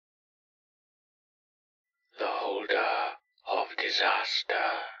Holder of Disaster.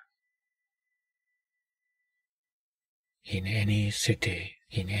 In any city,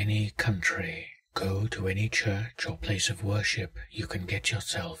 in any country, go to any church or place of worship you can get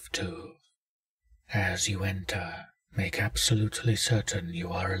yourself to. As you enter, make absolutely certain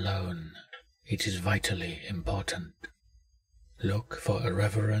you are alone. It is vitally important. Look for a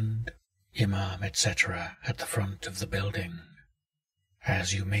reverend, imam, etc. at the front of the building.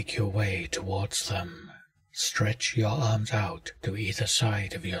 As you make your way towards them, stretch your arms out to either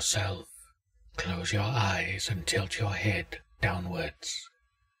side of yourself. Close your eyes and tilt your head downwards.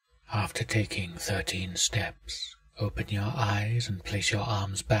 After taking 13 steps, open your eyes and place your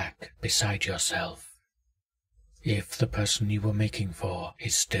arms back beside yourself. If the person you were making for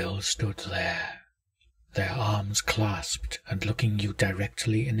is still stood there, their arms clasped and looking you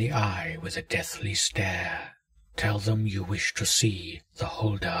directly in the eye with a deathly stare, tell them you wish to see the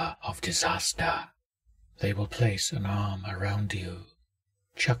Holder of Disaster. They will place an arm around you,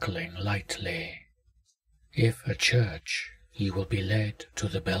 chuckling lightly. If a church, you will be led to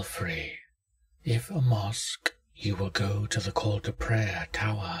the belfry. If a mosque, you will go to the call to prayer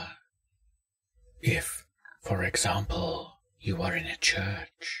tower. If, for example, you are in a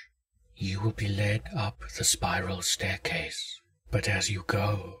church, you will be led up the spiral staircase, but as you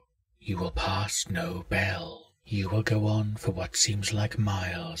go, you will pass no bell. You will go on for what seems like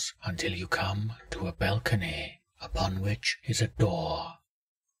miles until you come to a balcony upon which is a door.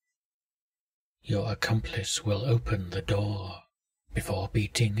 Your accomplice will open the door before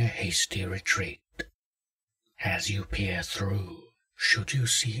beating a hasty retreat. As you peer through, should you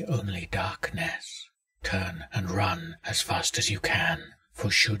see only darkness, turn and run as fast as you can,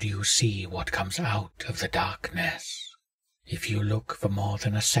 for should you see what comes out of the darkness, if you look for more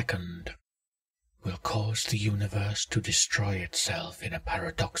than a second, will cause the universe to destroy itself in a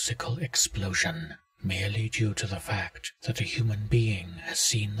paradoxical explosion, merely due to the fact that a human being has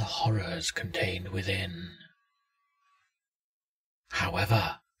seen the horrors contained within.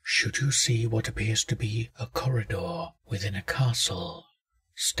 However, should you see what appears to be a corridor within a castle,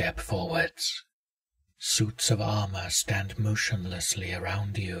 step forwards. Suits of armor stand motionlessly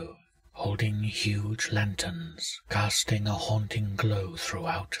around you, holding huge lanterns, casting a haunting glow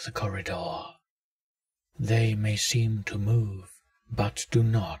throughout the corridor. They may seem to move, but do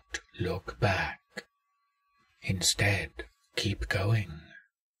not look back. Instead, keep going.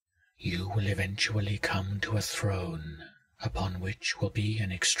 You will eventually come to a throne, upon which will be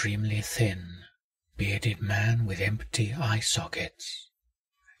an extremely thin, bearded man with empty eye sockets.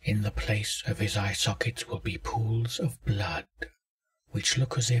 In the place of his eye sockets will be pools of blood, which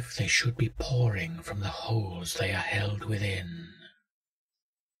look as if they should be pouring from the holes they are held within.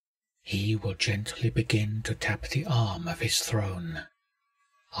 He will gently begin to tap the arm of his throne.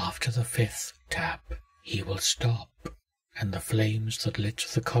 After the 5th tap, he will stop, and the flames that lit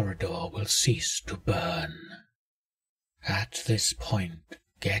the corridor will cease to burn. At this point,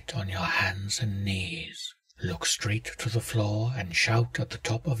 get on your hands and knees, look straight to the floor and shout at the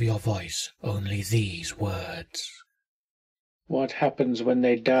top of your voice only these words. What happens when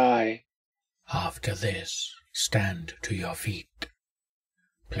they die? After this, stand to your feet.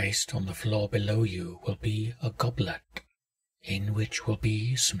 Placed on the floor below you will be a goblet, in which will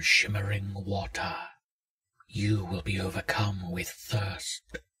be some shimmering water. You will be overcome with thirst,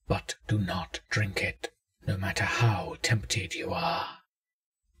 but do not drink it, no matter how tempted you are.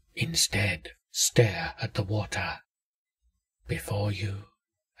 Instead, stare at the water. Before you,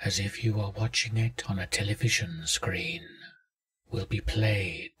 as if you are watching it on a television screen, will be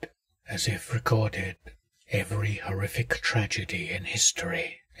played, as if recorded, every horrific tragedy in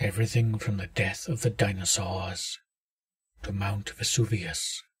history, everything from the death of the dinosaurs, to Mount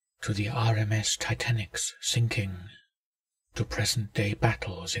Vesuvius, to the RMS Titanic's sinking, to present-day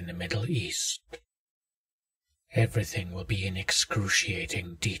battles in the Middle East. Everything will be in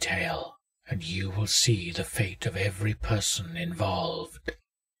excruciating detail, and you will see the fate of every person involved.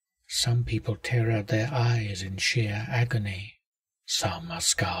 Some people tear out their eyes in sheer agony, some are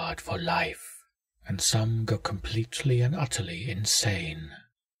scarred for life, and some go completely and utterly insane.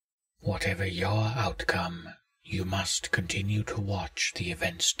 Whatever your outcome, you must continue to watch the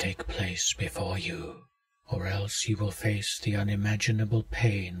events take place before you, or else you will face the unimaginable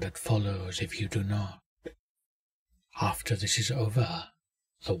pain that follows if you do not. After this is over,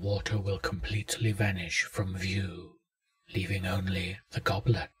 the water will completely vanish from view, leaving only the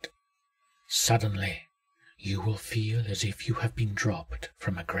goblet. Suddenly, you will feel as if you have been dropped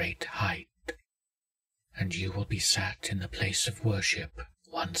from a great height, and you will be sat in the place of worship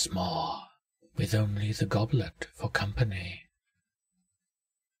once more, with only the goblet for company.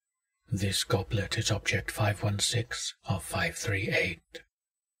 This goblet is object 516 of 538.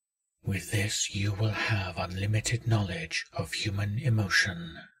 With this you will have unlimited knowledge of human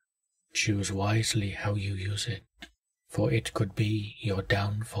emotion. Choose wisely how you use it, for it could be your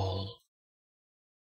downfall.